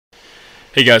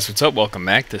Hey guys, what's up? Welcome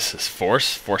back. This is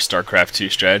Force for StarCraft 2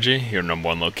 Strategy, your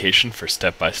 #1 location for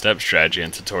step-by-step strategy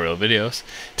and tutorial videos.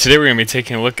 Today we're going to be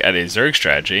taking a look at a Zerg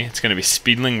strategy. It's going to be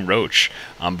Zergling Roach.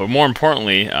 But more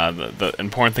importantly, the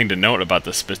important thing to note about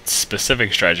the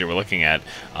specific strategy we're looking at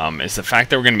is the fact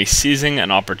that we're going to be seizing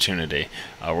an opportunity.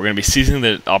 We're going to be seizing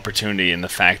the opportunity in the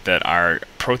fact that our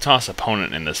Protoss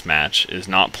opponent in this match is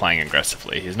not playing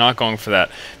aggressively. He's not going for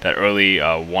that early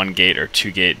 1-gate or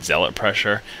 2-gate zealot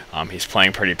pressure. He's playing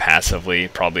pretty passively,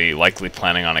 likely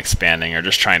planning on expanding or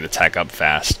just trying to tech up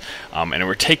fast. And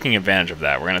we're taking advantage of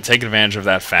that. We're going to take advantage of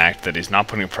that fact that he's not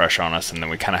putting pressure on us, and then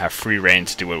we kind of have free reign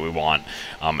to do what we want.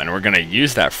 And we're going to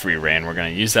use that free reign. We're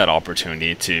going to use that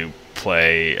opportunity to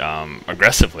play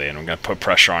aggressively, and we're going to put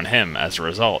pressure on him as a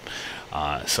result.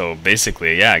 So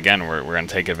basically, yeah, again, we're going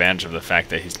to take advantage of the fact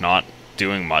that he's not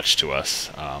doing much to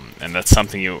us, and that's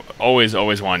something you always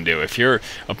want to do. If your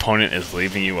opponent is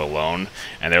leaving you alone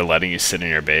and they're letting you sit in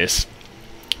your base,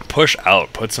 push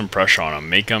out, put some pressure on them,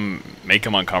 make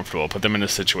them uncomfortable, put them in a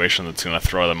situation that's going to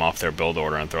throw them off their build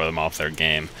order and throw them off their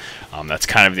game. That's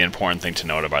kind of the important thing to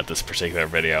note about this particular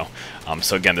video.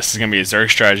 So again, this is going to be a Zerg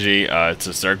strategy. It's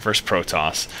a Zerg versus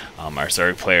Protoss. Our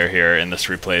Zerg player here in this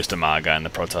replay is Damaga, and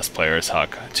the Protoss player is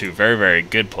Huck. Two very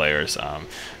good players.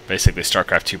 Basically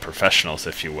StarCraft 2 professionals,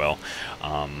 if you will.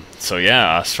 So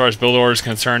yeah, as far as build order is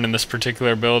concerned in this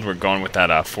particular build, we're going with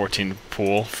that 14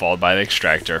 pool followed by the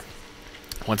extractor.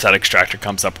 Once that extractor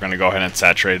comes up, we're going to go ahead and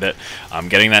saturate it,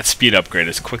 getting that speed upgrade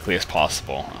as quickly as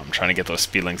possible. I'm trying to get those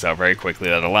speedlings out very quickly.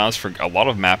 That allows for a lot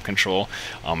of map control,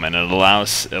 and it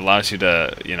allows you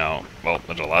to,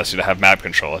 it allows you to have map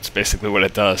control. It's basically what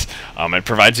it does. It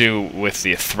provides you with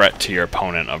the threat to your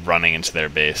opponent of running into their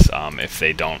base if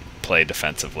they don't play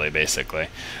defensively, basically.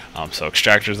 So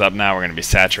extractor's up now. We're going to be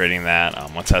saturating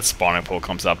that. Once that spawning pool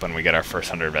comes up and we get our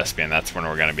first 100 of SPN, that's when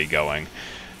we're going to be going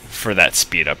for that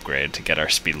speed upgrade to get our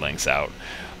speedlings out.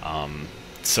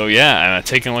 So yeah, and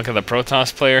taking a look at the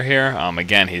Protoss player here,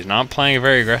 again, he's not playing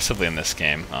very aggressively in this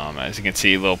game. As you can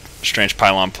see, a little strange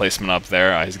pylon placement up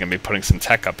there. He's going to be putting some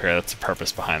tech up here. That's the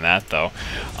purpose behind that, though.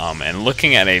 And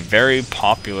looking at a very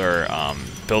popular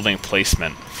building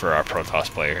placement for our Protoss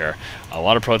player here. A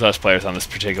lot of Protoss players on this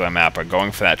particular map are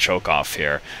going for that choke off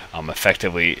here,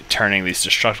 effectively turning these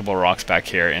destructible rocks back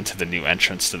here into the new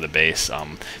entrance to the base.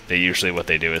 What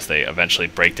they do is they eventually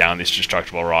break down these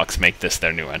destructible rocks, make this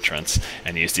their new entrance,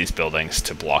 and use these buildings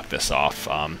to block this off.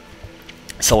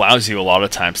 This allows you a lot of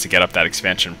times to get up that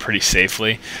expansion pretty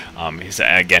safely. He's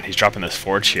dropping this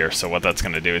forge here, so what that's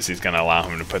going to do is he's going to allow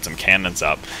him to put some cannons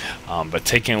up. But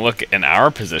taking a look in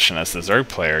our position as the Zerg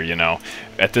player,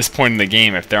 at this point in the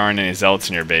game, if there aren't any zealots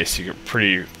in your base, you're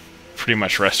pretty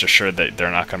much rest assured that they're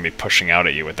not going to be pushing out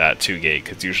at you with that 2-gate,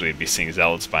 because usually you'd be seeing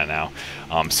zealots by now.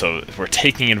 So we're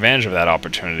taking advantage of that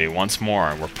opportunity once more,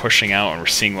 and we're pushing out and we're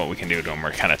seeing what we can do to him.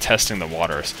 We're kind of testing the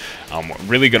waters.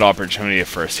 Really good opportunity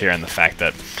for us here in the fact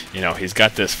that, he's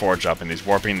got this forge up and he's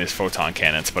warping these photon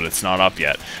cannons, but it's not up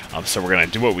yet. So we're going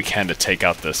to do what we can to take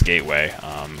out this gateway.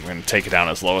 We're going to take it down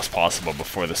as low as possible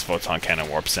before this photon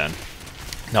cannon warps in.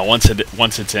 Now, once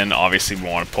it's in, obviously we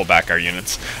want to pull back our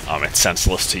units. It's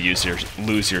senseless to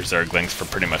lose your Zerglings for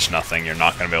pretty much nothing. You're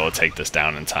not going to be able to take this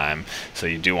down in time, so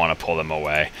you do want to pull them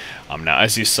away. Now,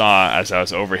 as you saw, as I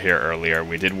was over here earlier,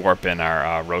 we did warp in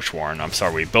our Roach Warren. I'm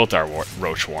sorry, we built our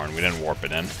Roach Warren. We didn't warp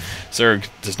it in. Zerg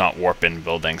does not warp in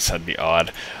buildings. That'd be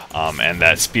odd. And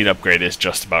that speed upgrade is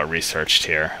just about researched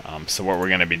here. So what we're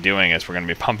going to be doing is we're going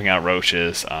to be pumping out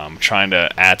roaches, trying to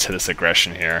add to this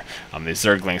aggression here. These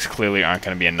Zerglings clearly aren't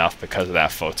going to be enough because of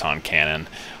that photon cannon.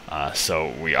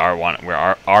 So we are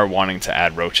wanting to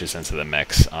add roaches into the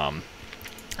mix.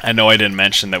 I know I didn't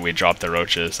mention that we dropped the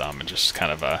roaches. It just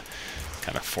kind of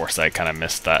foresight, kind of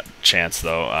missed that chance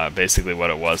though. Basically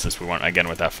what it was is we went again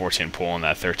with that 14 pool and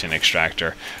that 13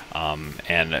 extractor,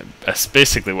 and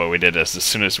basically what we did is as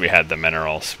soon as we had the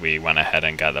minerals, we went ahead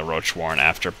and got the Roach Warren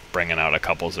after bringing out a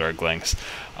couple Zerglings.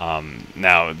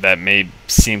 Now that may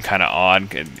seem kind of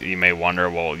odd. You may wonder,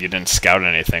 well, you didn't scout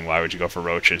anything, why would you go for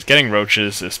roaches? Getting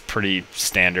roaches is pretty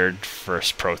standard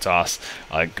versus Protoss.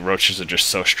 Roaches are just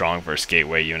so strong versus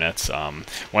gateway units.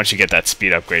 Once you get that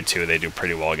speed upgrade too, they do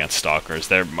pretty well against stalkers.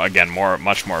 They're again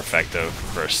much more effective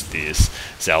versus these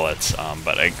zealots,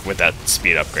 but with that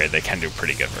speed upgrade they can do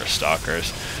pretty good versus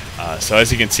stalkers. So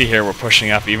as you can see here, we're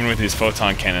pushing up even with these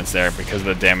photon cannons there because of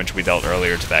the damage we dealt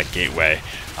earlier to that gateway.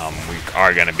 We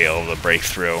are going to be able to break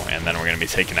through, and then we're going to be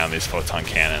taking down these photon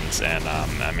cannons. And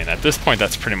I mean, at this point,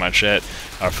 that's pretty much it.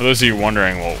 For those of you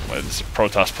wondering, well, is the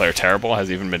Protoss player terrible? Has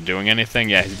he even been doing anything?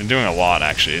 Yeah, he's been doing a lot,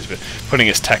 actually. He's been putting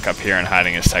his tech up here and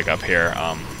hiding his tech up here.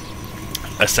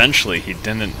 Essentially, he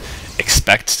didn't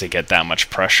expect to get that much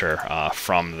pressure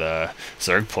from the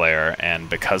Zerg player, and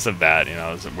because of that, you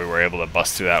know, we were able to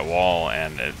bust through that wall,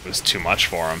 and it was too much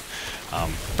for him.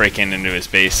 Breaking into his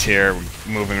base here,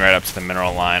 moving right up to the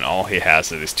mineral line. All he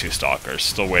has are these 2 stalkers,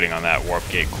 still waiting on that warp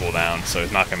gate cooldown, so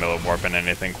he's not going to be able to warp in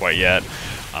anything quite yet,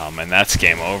 and that's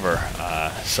game over.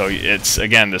 So it's,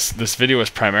 again, this video is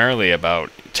primarily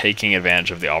about taking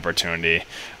advantage of the opportunity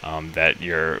that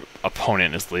your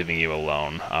opponent is leaving you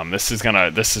alone. This is kind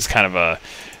of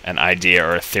an idea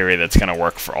or a theory that's going to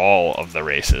work for all of the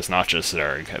races, not just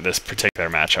Zerg. This particular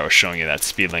match, I was showing you that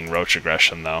Speedling Roach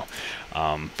aggression, though.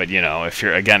 But you know, if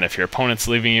your opponent's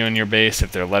leaving you in your base,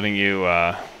 if they're letting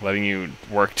you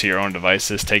work to your own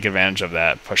devices, take advantage of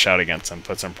that, push out against them,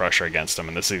 put some pressure against them,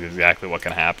 and this is exactly what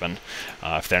can happen.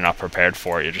 If they're not prepared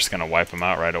for it, you're just going to wipe them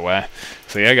out right away.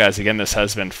 So yeah, guys, again, this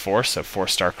has been Force of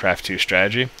Force StarCraft 2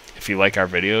 Strategy. If you like our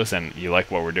videos and you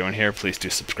like what we're doing here, please do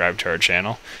subscribe to our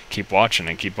channel. Keep watching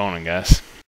and keep owning, guys.